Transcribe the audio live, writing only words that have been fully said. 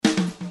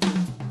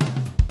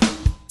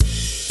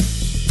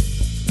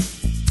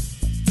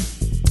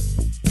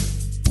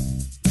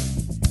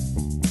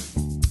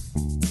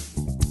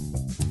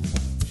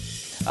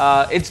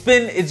It's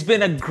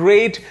been a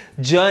great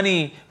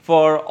journey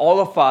for all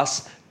of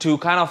us to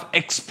kind of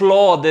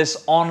explore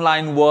this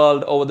online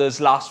world over those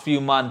last few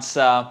months.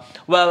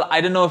 Well, I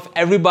don't know if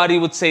everybody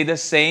would say the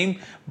same,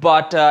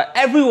 but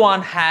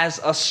everyone has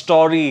a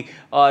story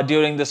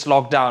during this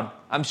lockdown.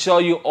 I'm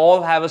sure you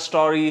all have a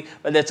story,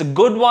 whether it's a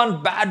good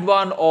one, bad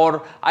one,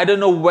 or I don't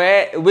know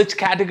which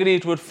category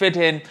it would fit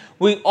in.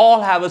 We all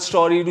have a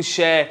story to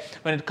share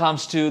when it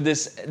comes to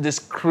this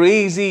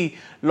crazy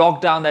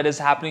lockdown that is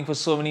happening for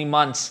so many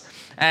months.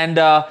 And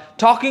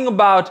talking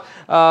about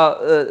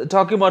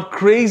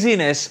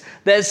craziness,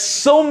 there's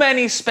so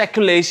many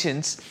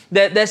speculations.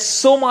 There's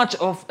so much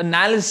of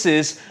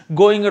analysis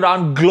going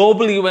around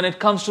globally when it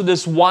comes to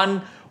this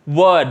one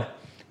word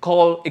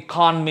called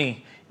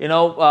economy.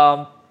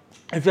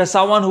 If you're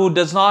someone who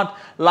does not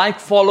like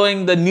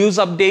following the news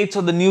updates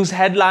or the news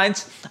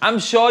headlines, I'm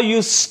sure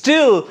you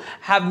still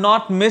have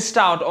not missed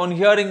out on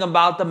hearing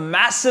about the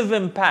massive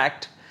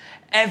impact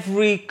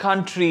every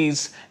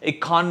country's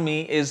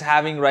economy is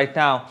having right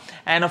now.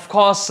 And of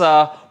course,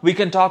 we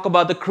can talk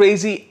about the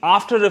crazy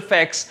after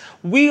effects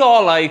we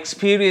all are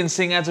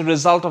experiencing as a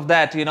result of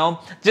that.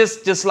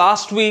 Just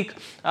last week,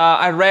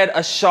 I read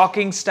a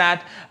shocking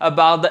stat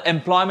about the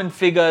employment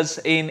figures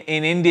in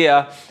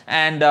India,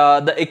 and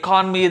the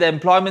economy, the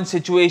employment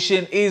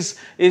situation is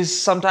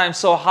sometimes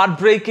so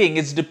heartbreaking,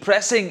 it's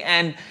depressing,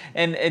 and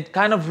it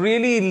kind of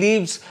really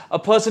leaves a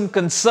person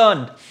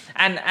concerned.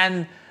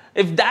 And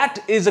if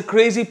that is a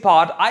crazy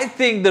part, I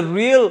think the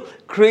real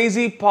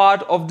crazy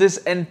part of this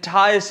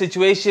entire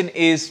situation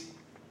is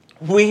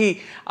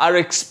we are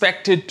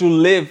expected to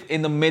live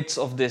in the midst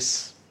of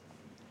this.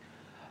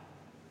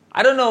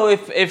 I don't know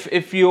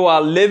if you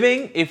are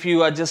living, if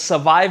you are just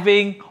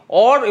surviving,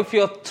 or if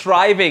you're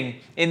thriving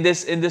in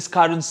this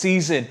current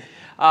season.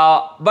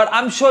 But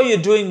I'm sure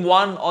you're doing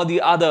one or the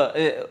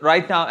other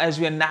right now as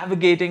we are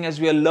navigating,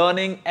 as we are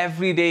learning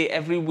every day,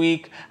 every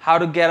week, how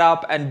to get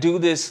up and do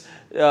this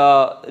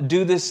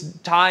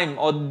time,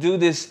 or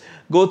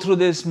go through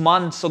these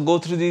months, or go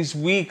through these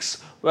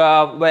weeks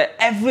where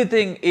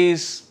everything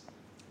is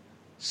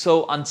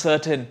so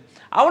uncertain.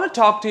 I want to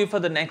talk to you for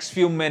the next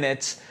few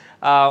minutes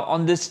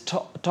on this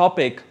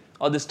topic,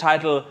 or this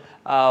title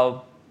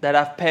that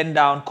I've penned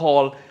down,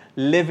 called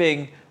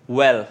Living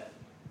Well.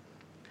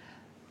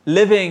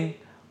 Living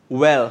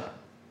well.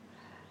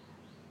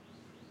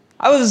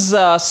 I was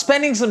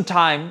spending some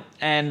time,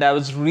 and I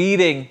was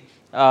reading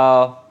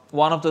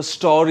one of the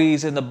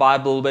stories in the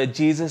Bible where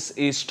Jesus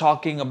is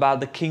talking about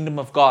the kingdom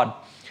of God.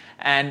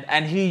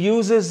 And he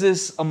uses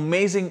this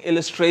amazing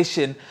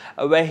illustration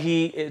where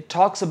he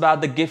talks about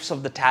the gifts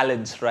of the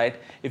talents, right?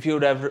 If you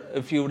would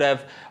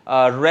have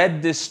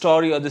read this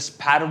story or this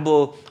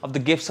parable of the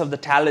gifts of the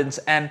talents,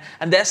 and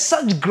there's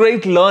such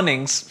great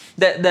learnings.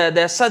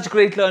 There's such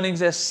great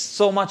learnings. There's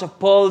so much of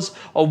pearls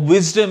of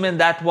wisdom in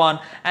that one.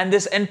 And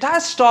this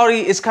entire story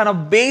is kind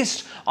of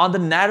based on the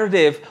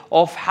narrative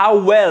of how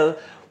well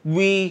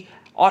we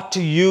ought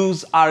to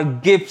use our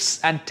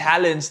gifts and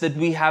talents that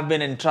we have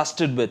been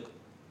entrusted with.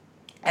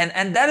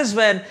 And that is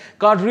when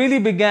God really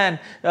began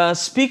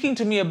speaking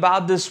to me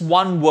about this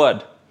one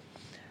word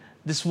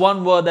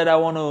that I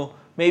want to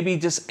maybe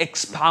just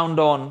expound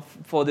on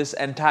for this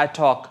entire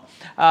talk.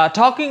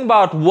 Talking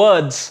about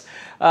words,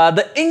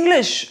 the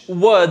English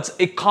words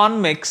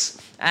economics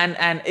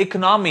and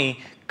economy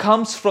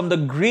comes from the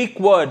Greek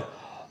word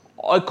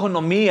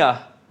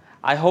oikonomia.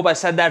 I hope I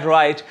said that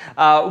right,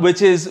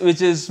 which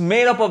is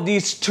made up of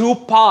these two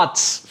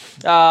parts.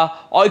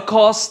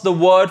 Oikos, the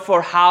word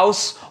for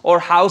house or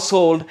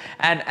household,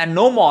 and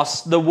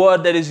nomos, the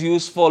word that is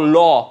used for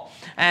law.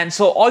 And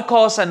so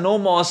oikos and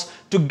nomos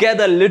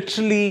together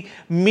literally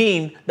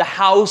mean the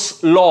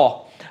house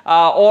law.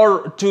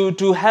 Or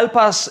to help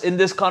us in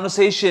this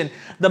conversation,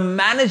 the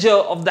manager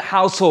of the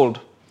household.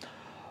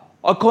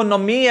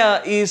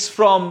 Oikonomia is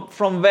from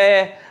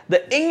where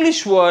the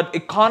English word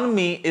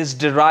economy is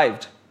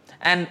derived.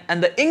 And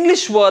the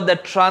English word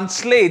that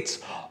translates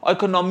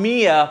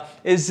oikonomia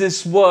is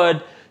this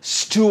word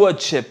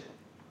stewardship.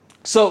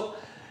 So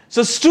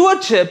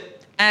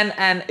stewardship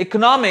and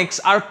economics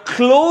are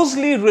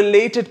closely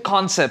related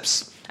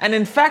concepts. And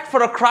in fact,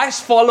 for a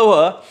Christ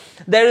follower,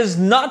 there is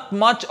not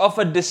much of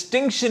a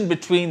distinction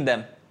between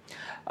them.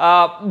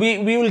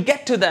 We will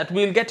get to that.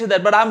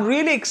 But I'm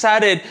really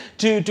excited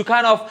to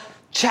kind of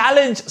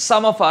challenge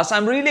some of us.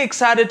 I'm really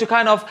excited to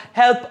kind of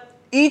help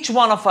each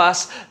one of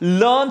us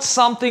learn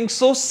something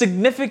so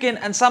significant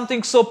and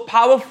something so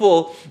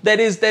powerful that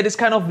is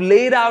kind of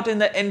laid out in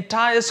the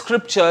entire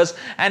scriptures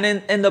and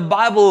in the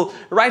Bible,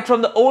 right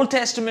from the Old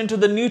Testament to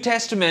the New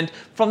Testament,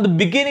 from the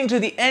beginning to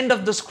the end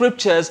of the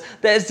scriptures.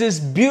 There's this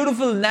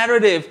beautiful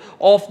narrative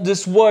of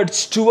this word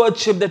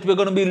stewardship that we're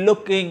going to be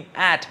looking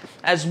at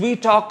as we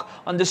talk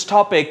on this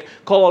topic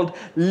called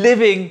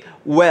living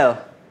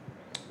well.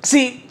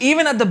 See,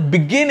 even at the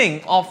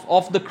beginning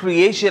of the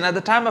creation, at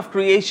the time of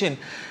creation,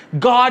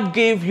 God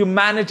gave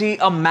humanity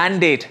a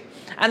mandate.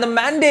 And the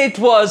mandate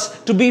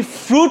was to be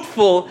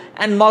fruitful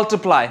and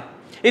multiply.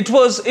 It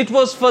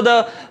was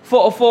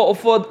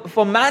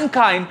for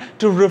mankind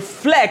to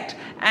reflect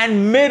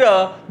and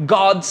mirror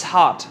God's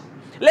heart.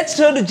 Let's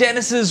turn to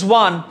Genesis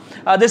 1.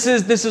 This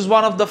is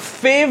one of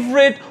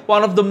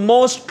the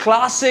most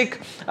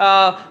classic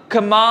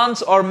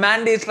commands or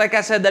mandates, like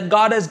I said, that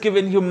God has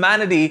given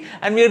humanity.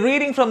 And we are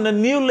reading from the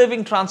New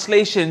Living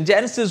Translation,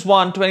 Genesis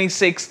 1,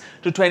 26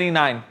 to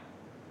 29.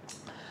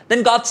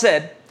 Then God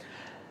said,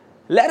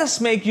 "Let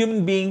us make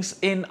human beings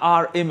in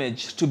our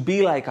image to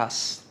be like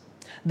us.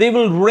 They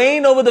will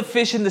reign over the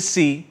fish in the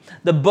sea,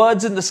 the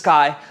birds in the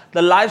sky,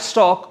 the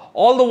livestock,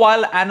 all the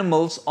wild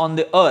animals on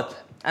the earth,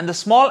 and the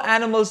small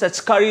animals that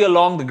scurry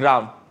along the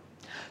ground."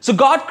 So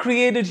God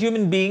created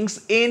human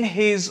beings in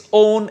His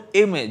own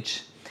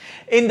image.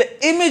 In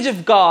the image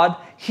of God,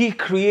 He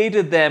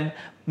created them.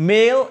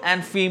 Male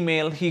and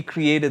female, He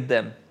created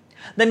them.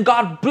 Then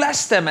God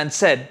blessed them and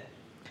said,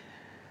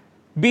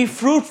 "Be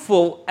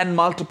fruitful and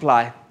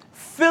multiply.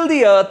 Fill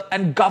the earth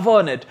and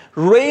govern it.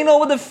 Reign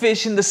over the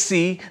fish in the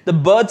sea, the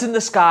birds in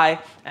the sky,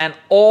 and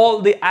all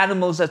the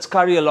animals that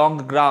scurry along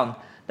the ground."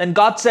 Then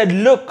God said,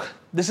 "Look,"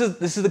 this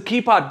is the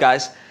key part,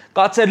 guys.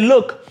 God said,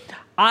 "Look,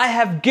 I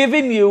have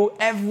given you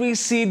every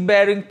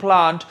seed-bearing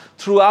plant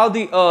throughout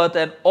the earth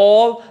and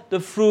all the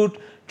fruit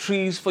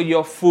trees for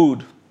your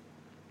food."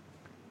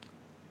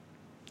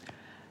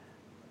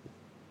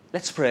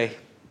 Let's pray.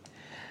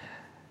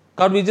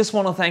 God, we just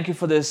want to thank you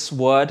for this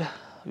word.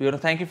 We want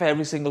to thank you for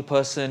every single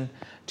person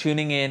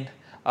tuning in,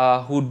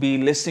 who would be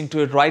listening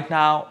to it right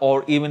now,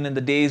 or even in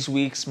the days,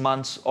 weeks,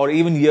 months, or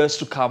even years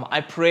to come.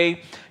 I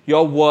pray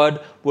your word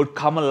would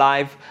come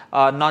alive,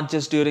 not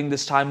just during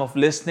this time of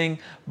listening,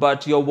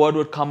 but your word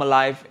would come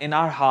alive in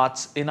our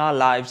hearts, in our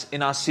lives,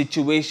 in our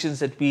situations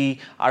that we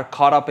are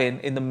caught up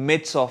in the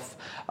midst of.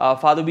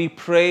 Father, we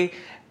pray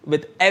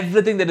with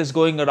everything that is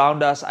going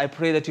around us, I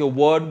pray that your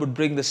word would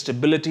bring the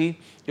stability,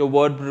 your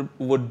word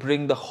would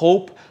bring the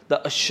hope,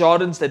 the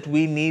assurance that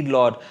we need,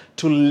 Lord,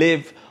 to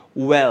live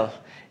well.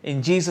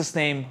 In Jesus'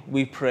 name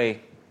we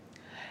pray.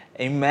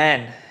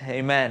 Amen.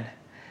 Amen.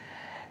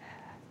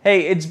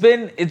 Hey, it's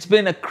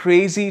been a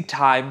crazy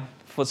time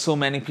for so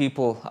many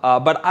people,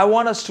 but I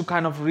want us to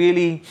kind of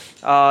really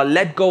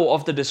let go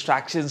of the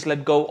distractions,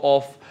 let go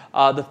of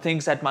the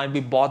things that might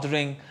be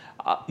bothering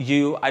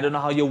you. I don't know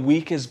how your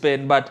week has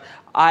been, but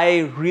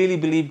I really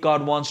believe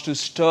God wants to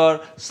stir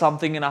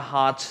something in our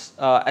hearts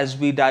as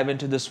we dive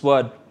into this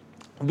word.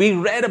 We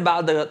read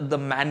about the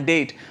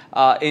mandate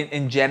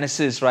in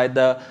Genesis, right?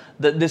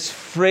 This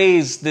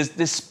phrase,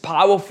 this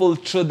powerful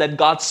truth that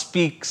God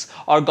speaks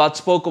or God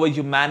spoke over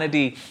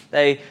humanity.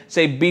 They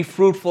say, "Be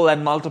fruitful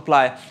and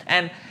multiply."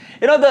 And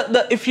you know,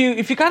 if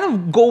you kind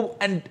of go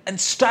and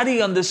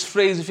study on this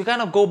phrase, if you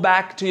kind of go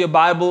back to your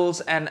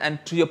Bibles and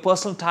to your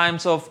personal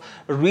times of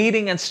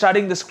reading and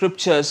studying the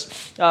scriptures,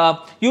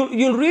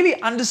 you'll really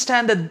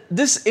understand that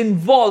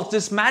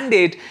this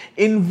mandate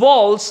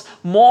involves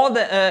more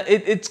than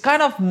it's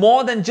kind of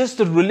more than just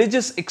the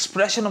religious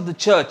expression of the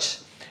church.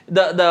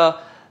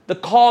 The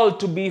call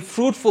to be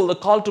fruitful, the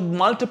call to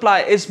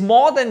multiply is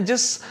more than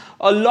just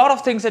a lot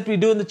of things that we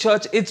do in the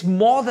church. It's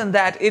more than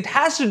that. It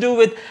has to do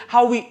with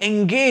how we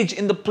engage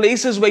in the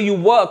places where you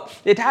work.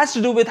 It has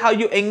to do with how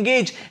you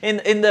engage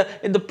in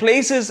the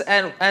places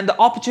and the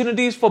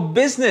opportunities for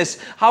business,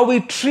 how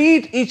we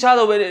treat each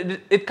other. Where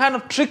it kind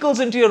of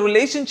trickles into your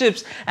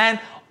relationships and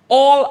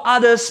all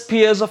other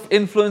spheres of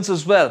influence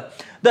as well.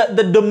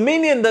 The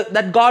dominion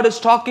that God is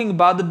talking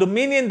about, the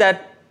dominion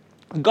that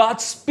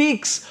God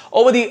speaks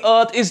over the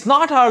earth is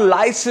not our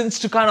license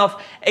to kind of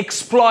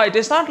exploit.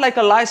 It's not like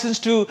a license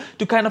to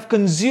kind of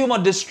consume or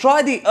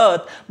destroy the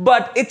earth,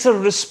 but it's a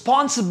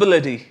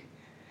responsibility.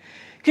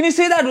 Can you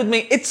say that with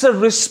me? It's a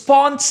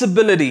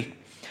responsibility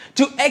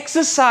to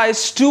exercise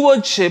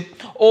stewardship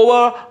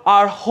over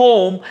our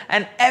home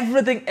and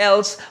everything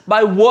else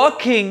by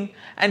working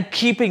and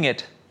keeping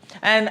it.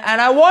 And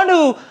I want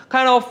to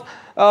kind of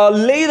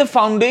lay the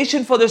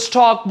foundation for this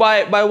talk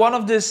by one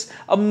of these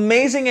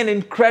amazing and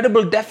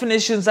incredible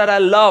definitions that I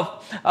love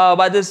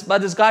by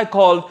this guy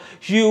called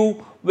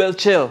Hugh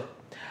Wilchill.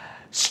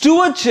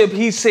 Stewardship,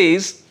 he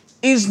says,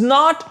 is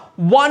not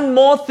one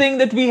more thing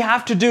that we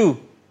have to do.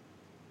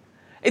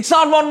 It's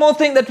not one more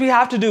thing that we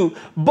have to do,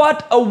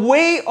 but a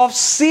way of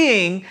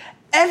seeing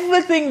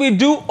everything we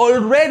do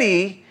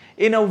already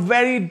in a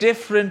very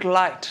different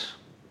light.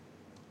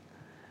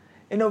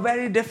 In a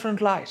very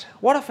different light.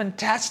 What a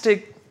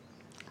fantastic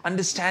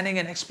understanding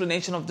and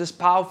explanation of this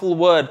powerful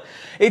word.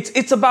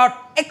 It's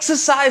about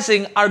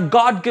exercising our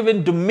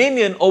God-given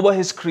dominion over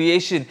His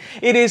creation.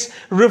 It is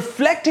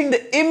reflecting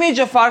the image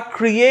of our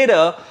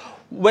Creator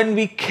when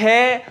we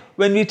care,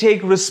 when we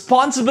take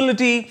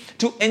responsibility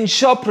to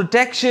ensure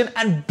protection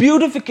and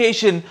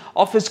beautification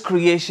of His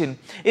creation.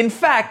 In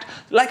fact,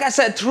 like I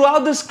said,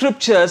 throughout the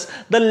scriptures,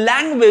 the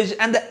language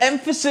and the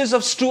emphasis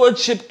of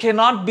stewardship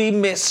cannot be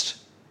missed.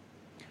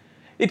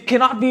 It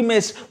cannot be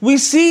missed. We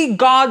see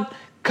God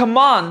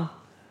command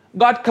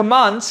God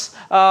commands,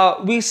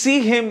 we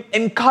see Him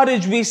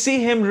encourage, we see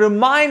Him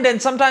remind, and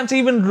sometimes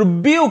even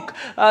rebuke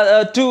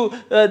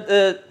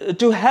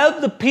to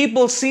help the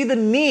people see the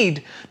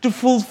need to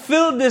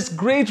fulfill this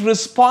great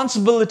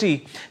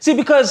responsibility. See,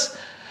 because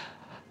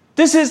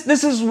this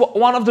is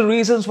one of the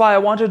reasons why I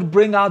wanted to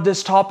bring out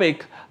this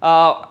topic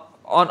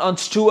on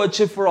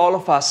stewardship for all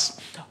of us.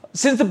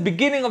 Since the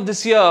beginning of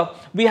this year,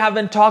 we have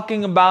been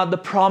talking about the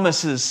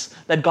promises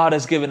that God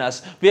has given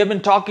us. We have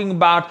been talking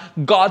about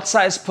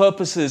God-sized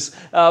purposes.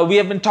 We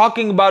have been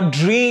talking about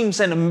dreams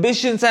and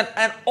ambitions,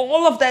 and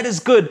all of that is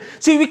good.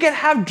 See, we can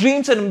have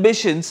dreams and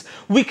ambitions.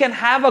 We can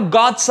have a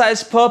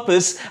God-sized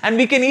purpose, and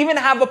we can even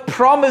have a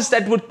promise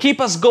that would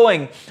keep us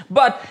going.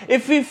 But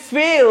if we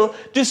fail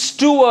to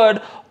steward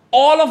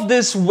all of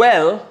this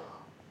well,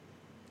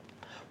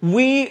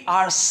 we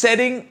are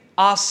setting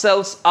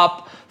ourselves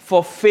up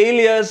for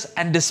failures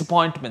and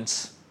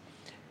disappointments.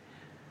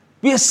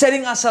 We are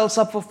setting ourselves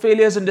up for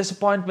failures and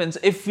disappointments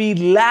if we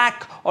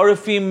lack or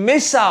if we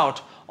miss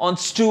out on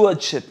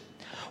stewardship.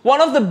 One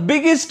of the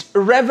biggest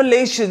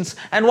revelations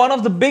and one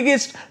of the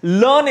biggest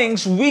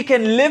learnings we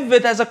can live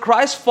with as a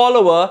Christ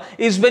follower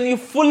is when you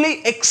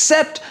fully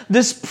accept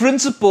this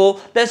principle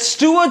that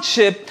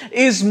stewardship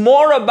is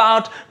more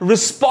about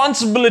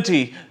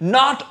responsibility,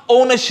 not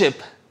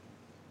ownership.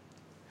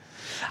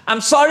 I'm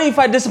sorry if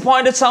I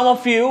disappointed some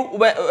of you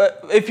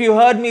if you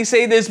heard me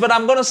say this, but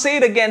I'm going to say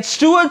it again.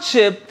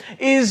 Stewardship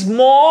is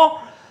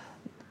more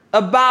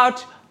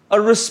about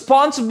a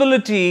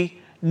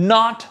responsibility,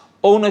 not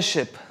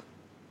ownership.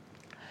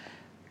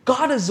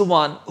 God is the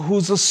one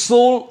who's the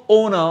sole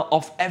owner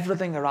of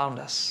everything around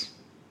us.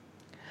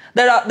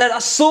 There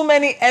are so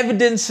many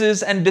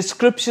evidences and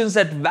descriptions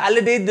that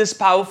validate this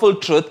powerful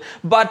truth.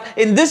 But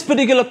in this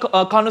particular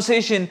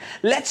conversation,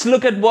 let's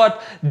look at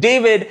what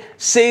David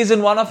says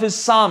in one of his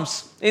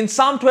Psalms. In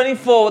Psalm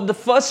 24, the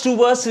first two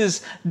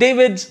verses,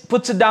 David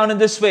puts it down in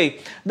this way.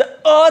 The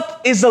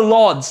earth is the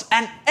Lord's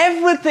and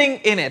everything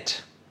in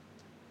it.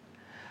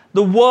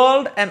 The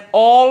world and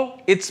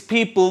all its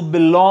people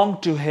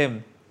belong to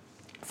Him.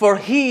 For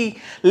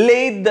He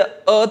laid the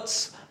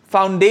earth's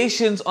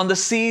foundations on the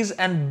seas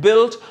and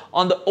built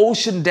on the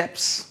ocean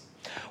depths.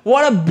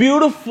 What a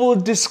beautiful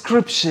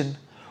description.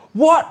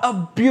 What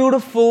a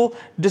beautiful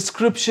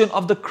description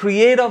of the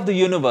Creator of the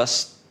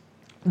universe.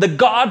 The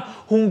God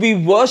whom we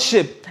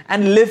worship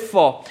and live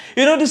for.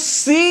 You know, to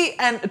see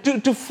and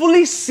to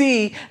fully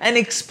see and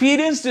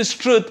experience this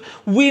truth,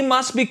 we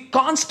must be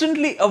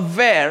constantly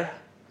aware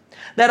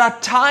that our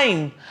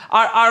time,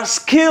 our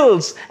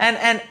skills,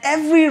 and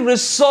every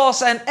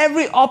resource and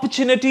every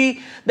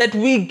opportunity that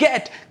we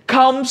get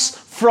comes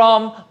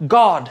from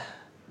God.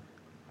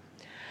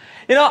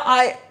 You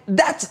know,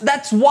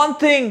 that's one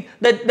thing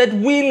that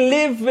we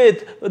live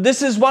with.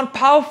 This is one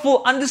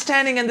powerful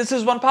understanding, and this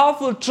is one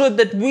powerful truth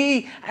that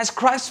we as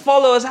Christ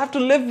followers have to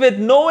live with,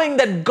 knowing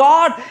that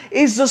God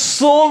is the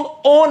sole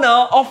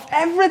owner of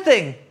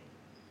everything.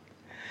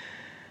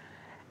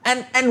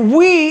 And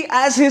we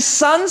as His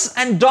sons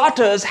and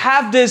daughters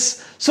have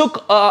this,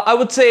 I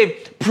would say,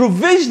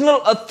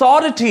 provisional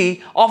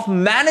authority of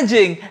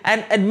managing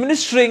and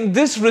administering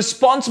this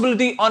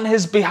responsibility on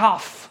His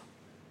behalf.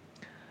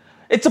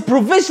 It's a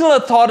provisional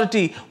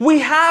authority. We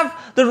have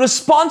the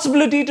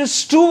responsibility to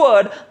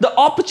steward the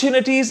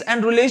opportunities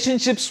and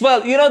relationships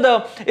well. You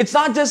know, it's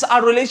not just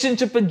our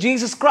relationship with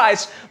Jesus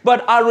Christ,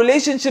 but our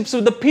relationships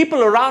with the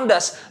people around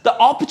us, the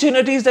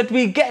opportunities that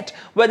we get,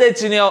 whether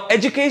it's in your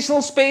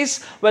educational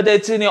space, whether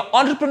it's in your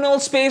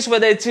entrepreneurial space,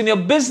 whether it's in your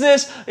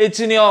business,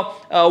 it's in your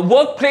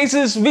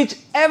workplaces,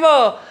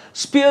 whichever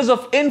spheres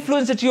of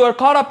influence that you are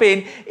caught up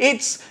in,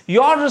 it's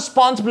your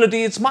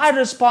responsibility, it's my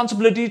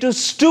responsibility to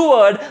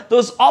steward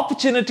those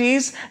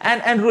opportunities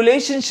and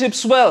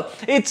relationships well.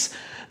 It's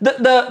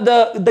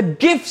the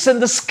gifts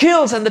and the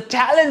skills and the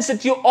talents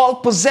that you all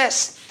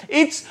possess.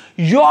 It's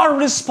your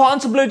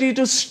responsibility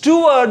to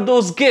steward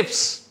those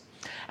gifts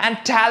and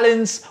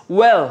talents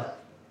well.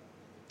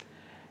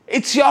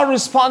 It's your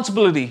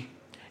responsibility.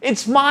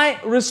 It's my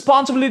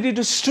responsibility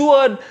to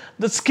steward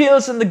the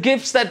skills and the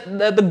gifts, that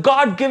the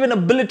God-given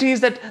abilities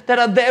that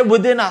are there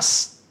within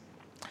us.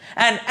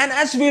 And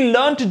as we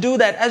learn to do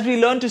that, as we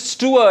learn to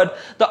steward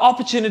the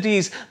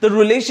opportunities, the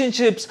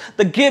relationships,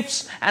 the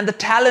gifts, and the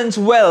talents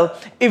well,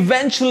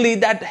 eventually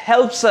that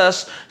helps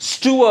us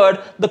steward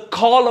the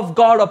call of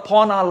God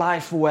upon our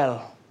life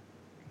well.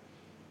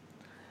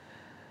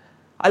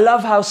 I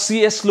love how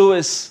C.S.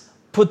 Lewis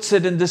puts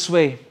it in this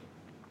way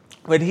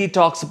when he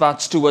talks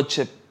about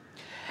stewardship.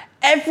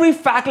 Every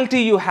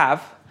faculty you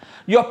have,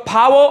 your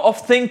power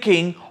of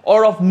thinking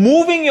or of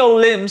moving your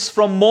limbs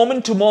from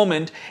moment to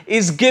moment,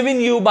 is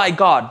given you by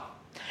God.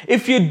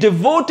 If you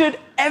devoted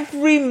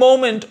every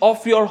moment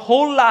of your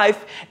whole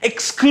life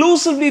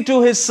exclusively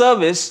to His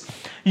service,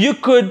 you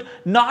could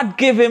not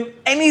give Him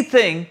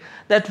anything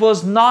that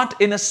was not,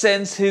 in a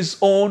sense, His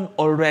own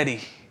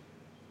already.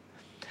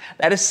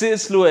 That is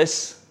C.S.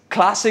 Lewis,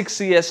 classic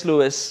C.S.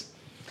 Lewis,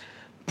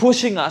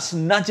 pushing us,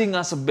 nudging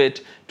us a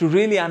bit to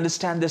really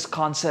understand this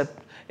concept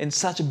in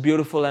such a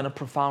beautiful and a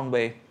profound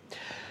way.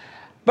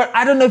 But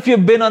I don't know if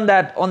you've been on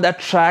that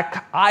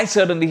track. I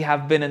certainly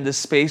have been in this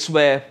space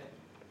where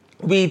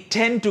we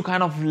tend to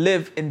kind of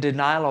live in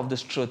denial of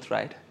this truth,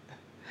 right?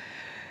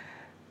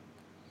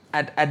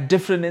 At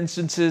different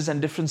instances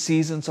and different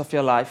seasons of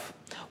your life,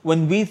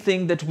 when we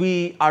think that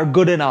we are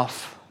good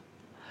enough,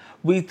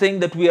 we think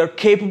that we are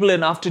capable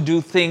enough to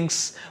do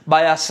things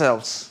by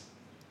ourselves.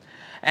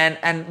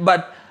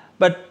 But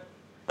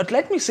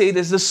let me say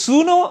this, the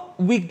sooner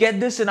we get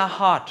this in our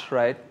heart,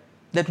 right,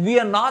 that we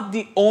are not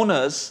the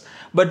owners,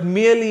 but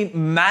merely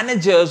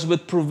managers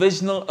with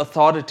provisional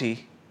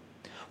authority,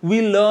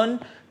 we learn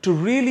to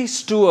really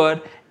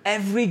steward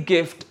every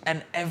gift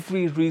and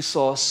every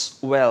resource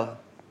well.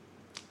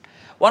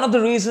 One of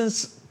the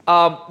reasons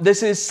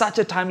this is such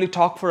a timely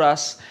talk for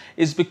us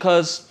is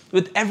because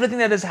with everything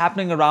that is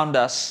happening around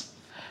us,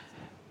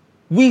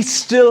 we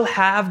still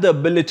have the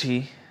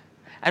ability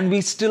and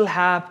we still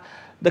have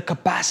the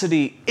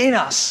capacity in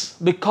us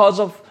because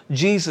of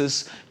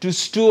Jesus to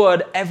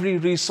steward every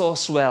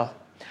resource well.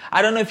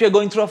 I don't know if you're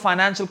going through a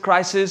financial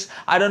crisis.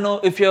 I don't know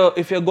if you're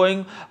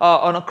going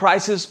on a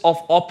crisis of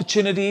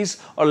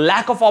opportunities or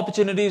lack of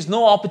opportunities,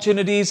 no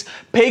opportunities,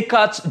 pay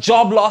cuts,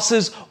 job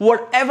losses,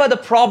 whatever the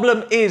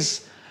problem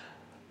is.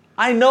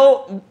 I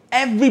know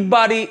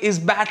everybody is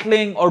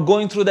battling or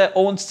going through their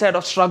own set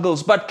of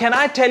struggles. But can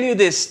I tell you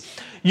this?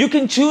 You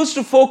can choose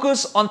to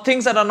focus on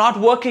things that are not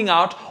working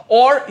out,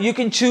 or you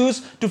can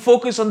choose to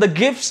focus on the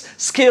gifts,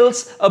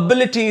 skills,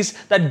 abilities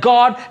that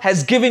God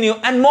has given you.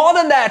 And more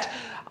than that,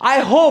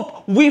 I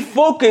hope we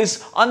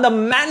focus on the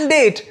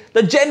mandate,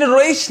 the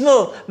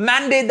generational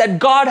mandate that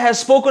God has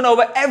spoken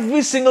over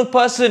every single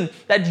person,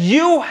 that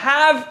you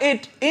have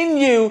it in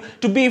you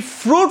to be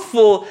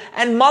fruitful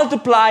and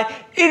multiply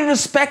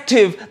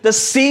irrespective the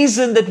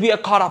season that we are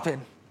caught up in.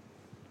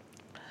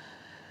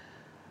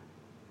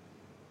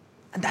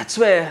 And that's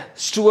where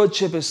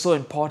stewardship is so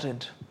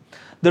important.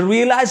 The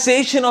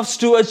realization of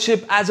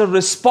stewardship as a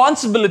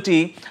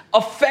responsibility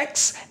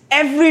affects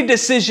every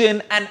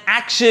decision and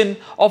action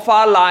of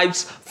our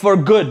lives for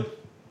good.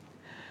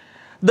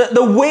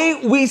 The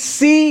way we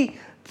see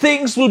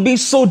things will be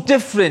so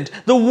different.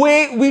 The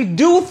way we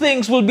do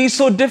things will be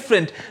so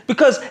different,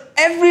 because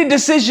every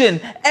decision,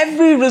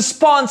 every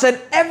response, and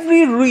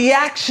every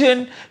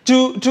reaction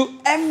to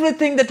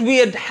everything that we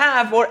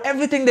have or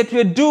everything that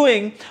we're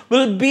doing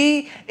will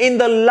be in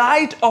the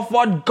light of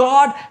what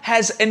God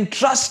has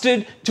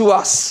entrusted to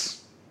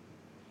us.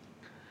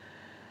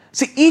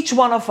 See, each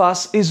one of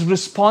us is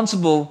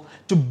responsible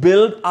to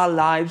build our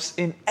lives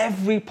in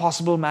every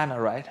possible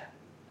manner, right?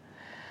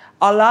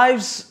 Our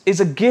lives is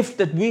a gift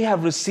that we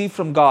have received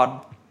from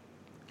God.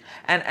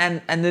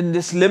 And in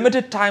this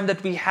limited time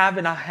that we have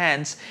in our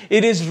hands,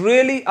 it is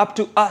really up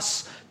to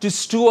us to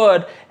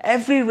steward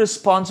every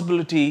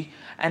responsibility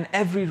and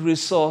every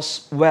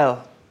resource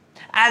well.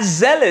 As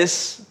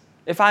zealous,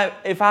 if I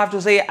have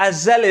to say,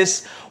 as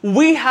zealous,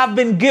 we have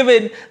been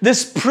given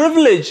this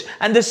privilege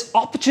and this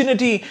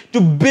opportunity to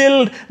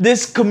build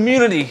this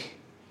community.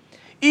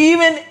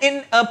 Even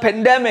in a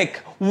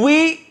pandemic,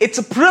 it's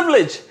a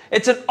privilege.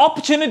 It's an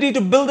opportunity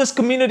to build this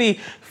community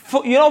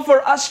for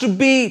us to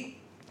be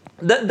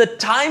the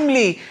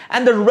timely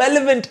and the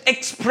relevant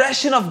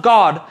expression of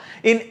God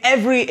in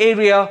every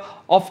area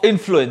of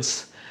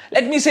influence.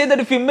 Let me say that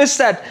if you miss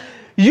that,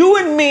 you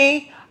and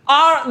me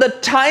are the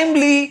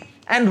timely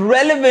and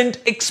relevant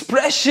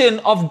expression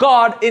of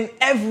God in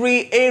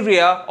every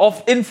area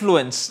of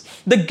influence.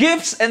 The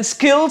gifts and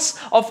skills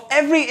of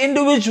every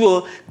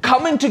individual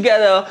coming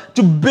together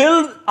to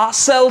build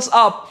ourselves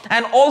up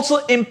and also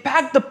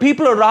impact the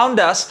people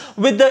around us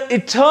with the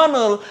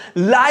eternal,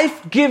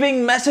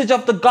 life-giving message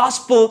of the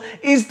gospel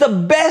is the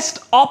best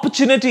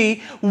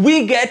opportunity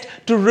we get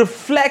to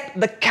reflect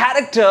the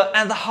character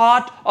and the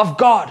heart of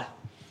God.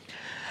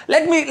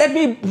 Let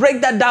me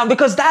break that down,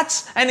 because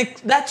that's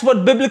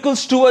what biblical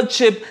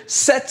stewardship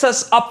sets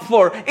us up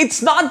for.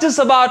 It's not just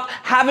about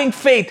having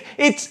faith.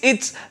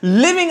 It's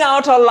living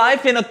out our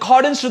life in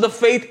accordance to the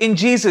faith in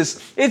Jesus.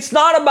 It's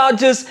not about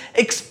just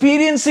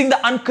experiencing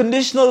the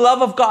unconditional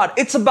love of God.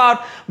 It's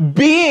about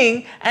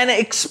being an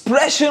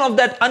expression of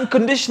that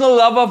unconditional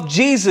love of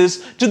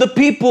Jesus to the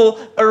people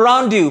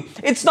around you.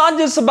 It's not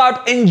just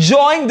about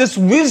enjoying this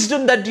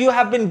wisdom that you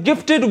have been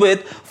gifted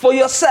with for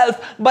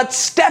yourself, but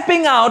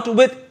stepping out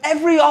with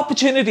every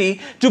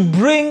opportunity to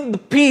bring the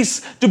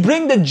peace, to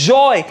bring the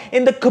joy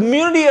in the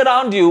community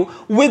around you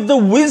with the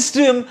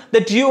wisdom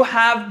that you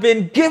have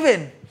been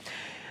given.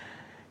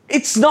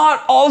 It's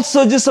not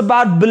also just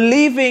about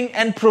believing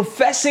and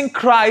professing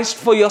Christ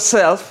for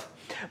yourself,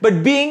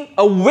 but being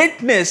a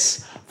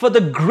witness for the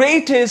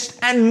greatest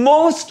and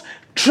most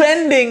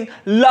trending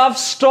love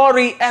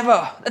story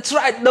ever. That's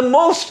right, the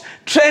most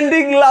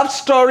trending love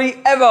story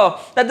ever.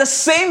 That the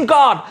same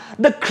God,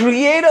 the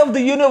creator of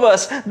the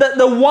universe,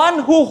 the one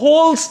who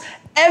holds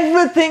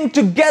everything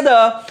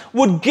together,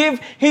 would give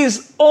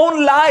his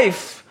own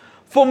life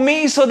for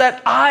me so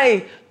that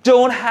I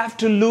don't have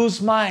to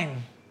lose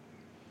mine.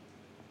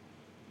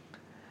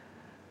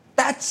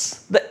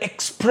 That's the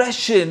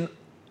expression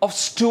of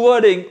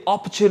stewarding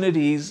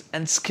opportunities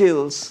and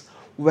skills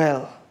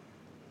well.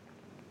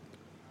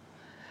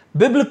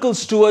 Biblical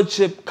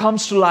stewardship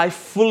comes to life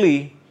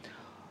fully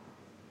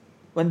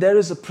when there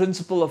is a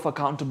principle of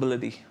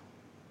accountability.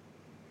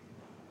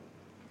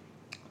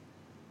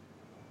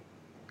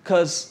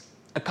 Because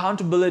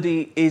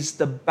accountability is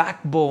the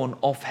backbone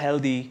of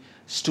healthy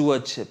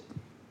stewardship.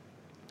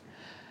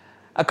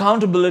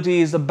 Accountability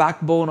is the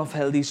backbone of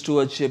healthy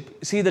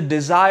stewardship. See, the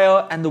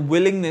desire and the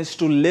willingness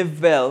to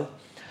live well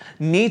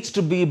needs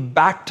to be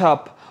backed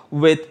up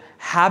with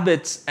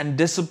habits and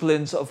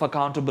disciplines of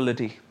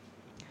accountability.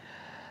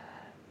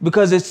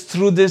 Because it's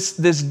through this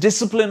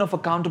discipline of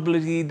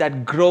accountability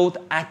that growth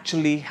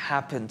actually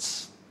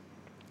happens.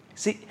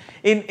 See,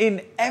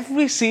 in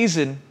every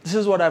season, this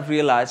is what I've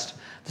realized,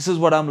 this is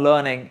what I'm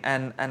learning,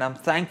 and I'm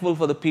thankful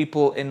for the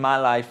people in my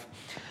life.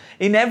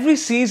 In every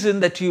season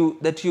that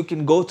you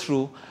can go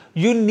through,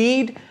 you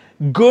need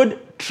good,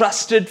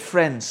 trusted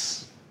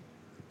friends.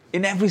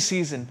 In every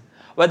season.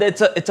 Whether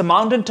it's a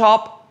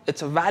mountaintop,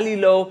 it's a valley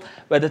low,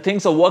 whether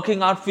things are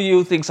working out for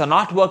you, things are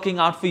not working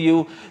out for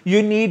you,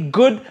 you need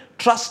good,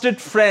 trusted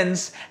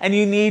friends, and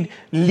you need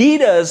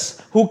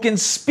leaders who can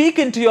speak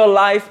into your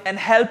life and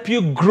help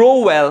you grow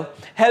well,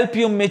 help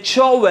you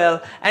mature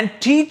well, and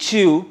teach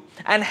you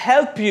and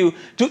help you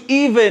to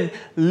even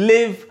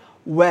live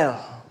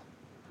well.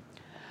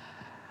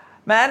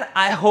 Man,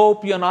 I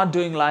hope you're not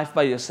doing life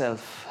by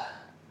yourself.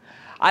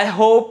 I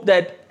hope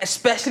that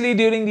especially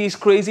during these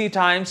crazy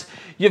times,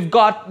 you've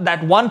got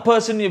that one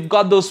person, you've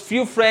got those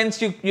few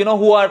friends you know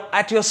who are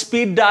at your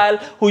speed dial,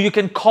 who you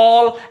can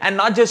call and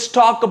not just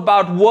talk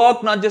about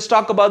work, not just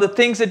talk about the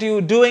things that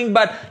you're doing,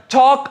 but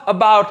talk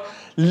about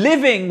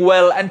living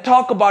well and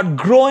talk about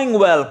growing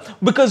well.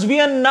 Because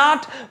we are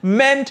not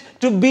meant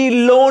to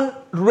be lone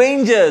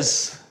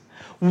rangers.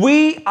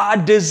 We are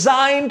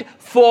designed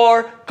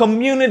for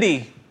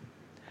community.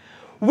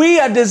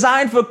 We are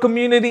designed for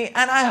community,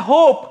 and I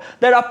hope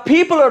there are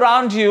people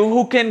around you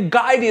who can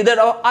guide you.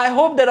 I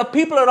hope there are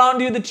people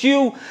around you that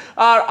you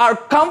are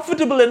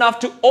comfortable enough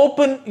to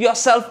open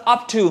yourself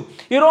up to.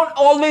 You don't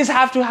always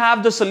have to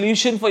have the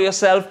solution for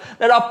yourself.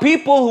 There are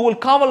people who will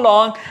come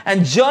along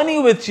and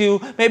journey with you,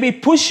 maybe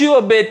push you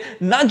a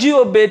bit, nudge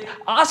you a bit,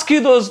 ask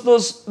you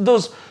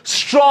those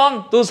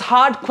strong, those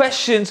hard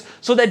questions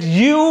so that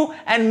you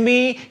and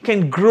me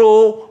can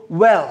grow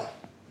well.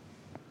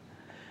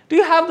 Do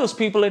you have those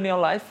people in your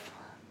life?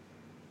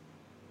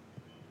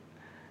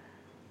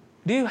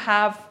 Do you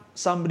have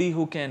somebody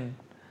who can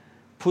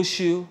push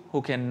you,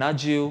 who can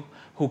nudge you,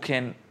 who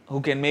can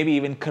maybe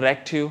even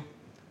correct you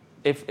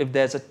if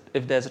there's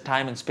a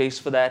time and space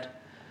for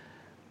that,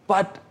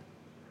 but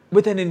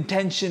with an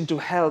intention to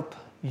help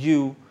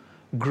you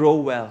grow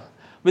well,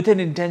 with an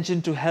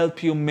intention to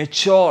help you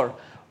mature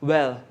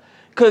well?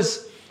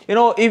 Because,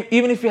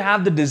 even if you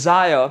have the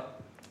desire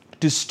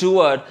to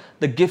steward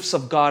the gifts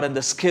of God and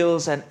the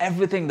skills and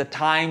everything, the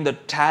time, the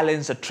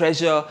talents, the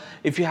treasure,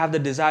 if you have the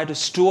desire to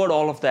steward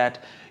all of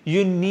that,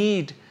 you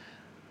need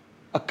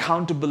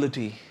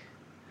accountability.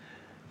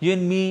 You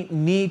and me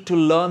need to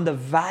learn the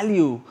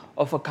value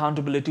of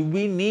accountability.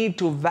 We need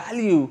to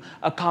value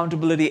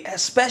accountability,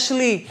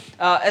 especially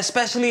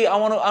I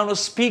want to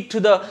speak to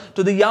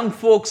the young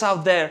folks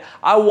out there.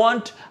 I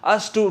want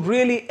us to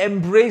really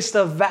embrace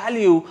the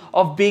value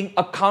of being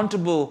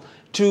accountable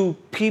to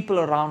people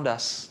around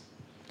us.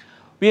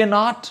 We are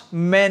not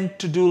meant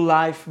to do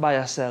life by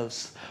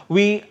ourselves.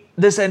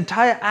 This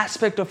entire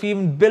aspect of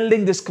even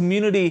building this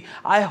community,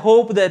 I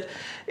hope that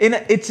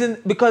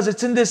because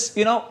it's in this,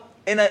 in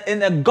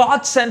a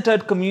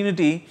God-centered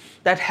community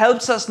that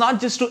helps us not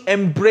just to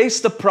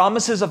embrace the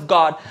promises of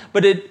God,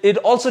 but it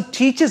also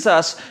teaches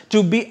us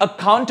to be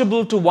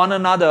accountable to one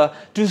another,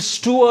 to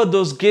steward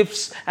those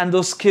gifts and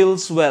those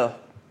skills well.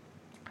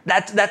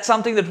 That's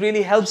something that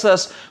really helps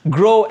us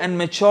grow and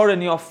mature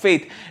in your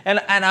faith. And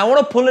I want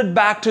to pull it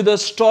back to the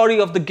story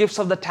of the gifts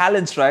of the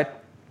talents, right?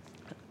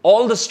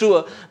 All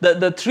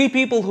the three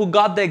people who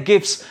got their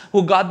gifts,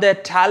 who got their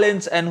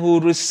talents and who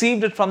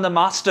received it from the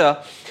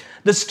master,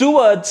 the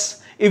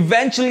stewards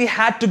eventually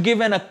had to give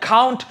an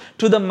account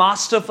to the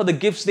master for the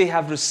gifts they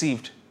have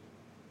received.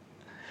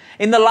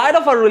 In the light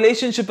of our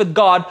relationship with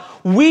God,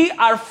 we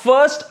are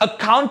first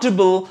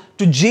accountable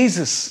to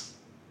Jesus.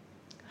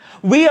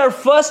 We are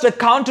first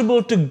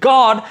accountable to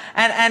God,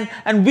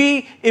 and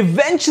we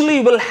eventually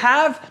will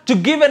have to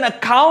give an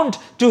account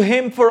to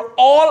Him for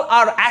all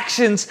our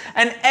actions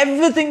and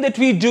everything that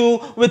we do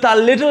with our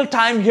little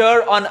time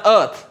here on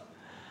earth.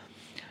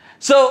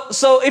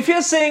 So if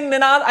you're saying,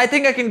 Ninad, I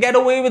think I can get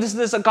away with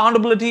this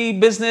accountability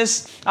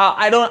business,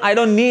 I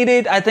don't need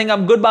it, I think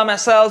I'm good by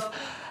myself,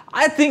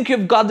 I think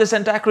you've got this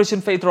entire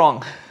Christian faith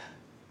wrong.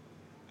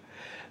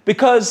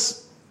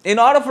 Because in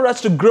order for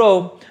us to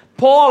grow,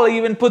 Paul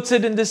even puts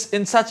it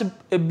in such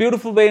a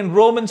beautiful way in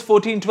Romans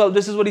 14:12.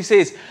 This is what he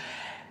says.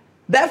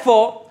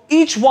 Therefore,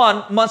 each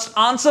one must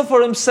answer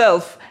for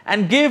himself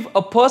and give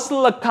a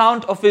personal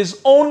account of his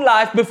own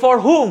life before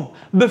whom?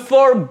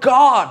 Before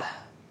God.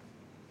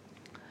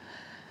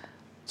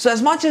 So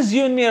as much as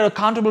you and me are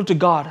accountable to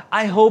God,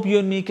 I hope you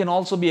and me can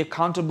also be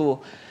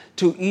accountable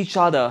to each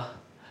other,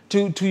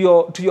 to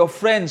your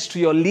friends, to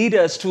your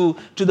leaders, to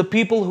the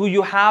people who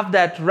you have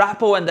that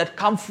rapport and that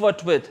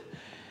comfort with.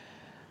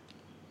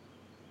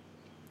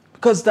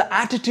 Because the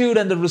attitude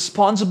and the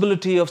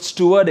responsibility of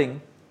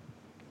stewarding,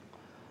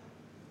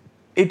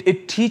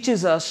 it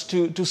teaches us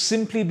to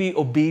simply be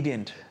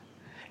obedient.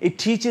 It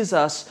teaches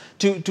us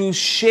to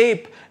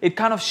shape, it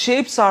kind of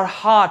shapes our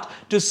heart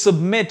to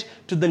submit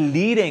to the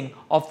leading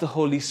of the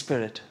Holy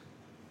Spirit.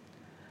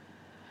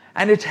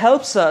 And it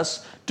helps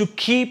us to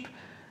keep,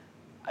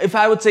 if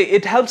I would say,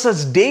 it helps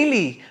us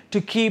daily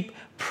to keep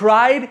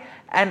pride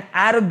and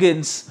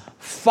arrogance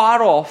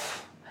far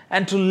off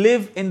and to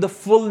live in the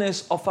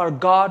fullness of our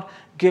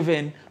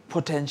God-given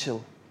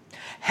potential.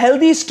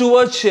 Healthy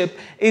stewardship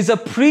is a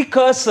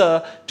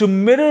precursor to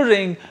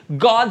mirroring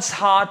God's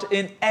heart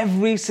in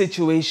every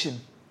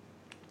situation.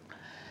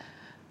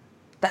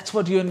 That's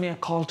what you and me are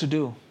called to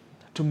do,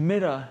 to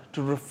mirror,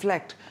 to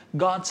reflect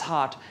God's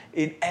heart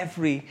in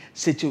every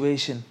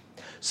situation.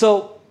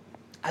 So,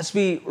 as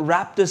we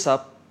wrap this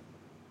up,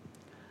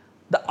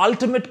 the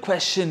ultimate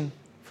question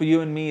for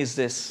you and me is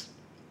this: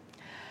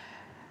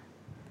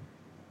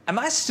 am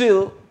I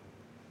still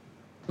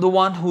the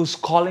one who's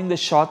calling the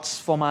shots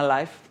for my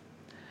life?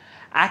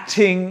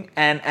 Acting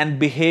and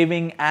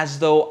behaving as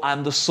though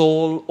I'm the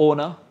sole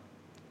owner?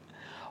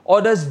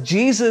 Or does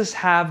Jesus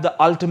have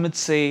the ultimate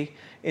say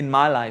in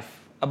my life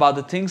about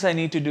the things I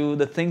need to do,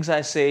 the things I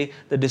say,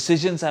 the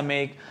decisions I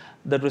make,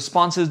 the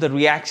responses, the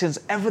reactions,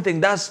 everything?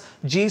 Does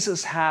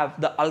Jesus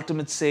have the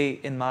ultimate say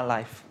in my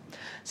life?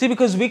 See,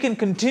 because we can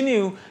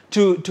continue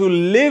to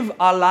live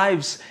our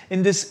lives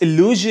in this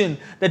illusion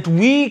that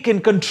we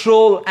can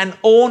control and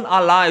own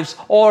our lives,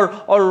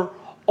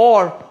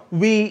 or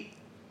we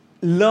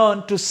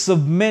learn to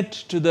submit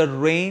to the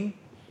reign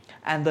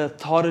and the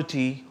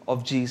authority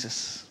of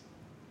Jesus.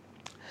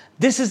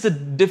 This is the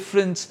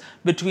difference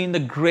between the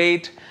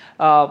great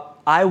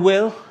I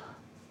will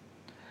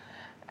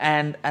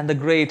and the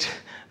great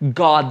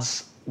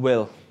God's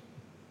will.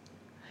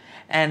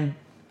 And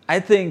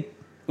I think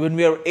when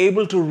we are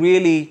able to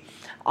really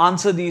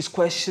answer these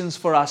questions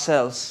for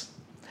ourselves,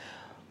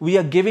 we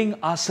are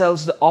giving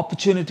ourselves the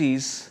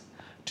opportunities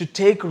to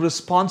take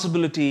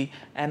responsibility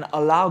and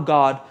allow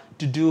God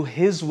to do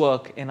His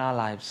work in our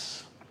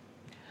lives.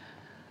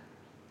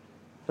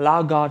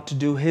 Allow God to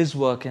do His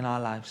work in our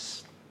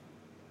lives.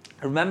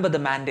 Remember the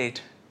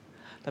mandate.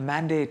 The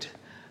mandate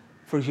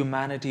for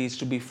humanity is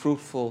to be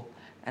fruitful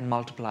and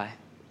multiply.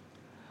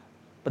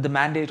 But the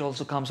mandate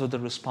also comes with the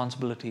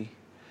responsibility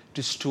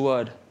to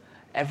steward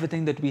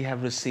everything that we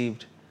have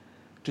received,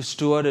 to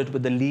steward it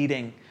with the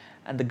leading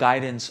and the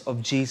guidance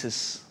of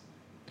Jesus.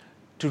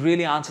 To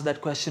really answer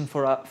that question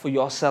for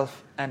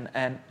yourself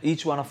and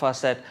each one of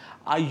us, that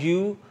are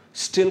you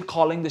still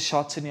calling the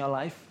shots in your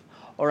life?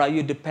 Or are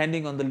you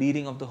depending on the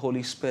leading of the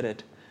Holy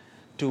Spirit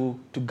to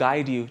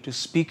guide you, to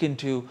speak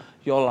into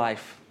your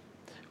life?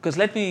 Because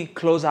let me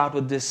close out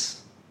with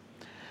this.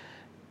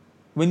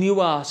 When you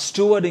are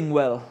stewarding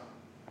well,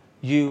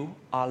 you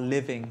are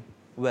living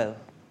well.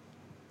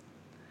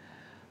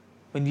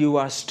 When you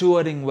are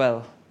stewarding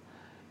well,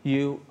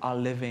 you are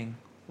living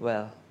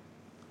well.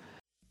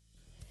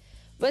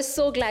 We're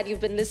so glad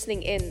you've been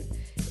listening in.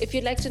 If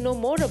you'd like to know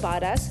more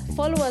about us,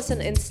 follow us on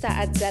Insta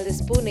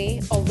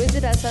 @ZealousPune or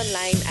visit us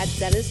online at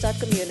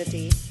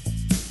zealous.community.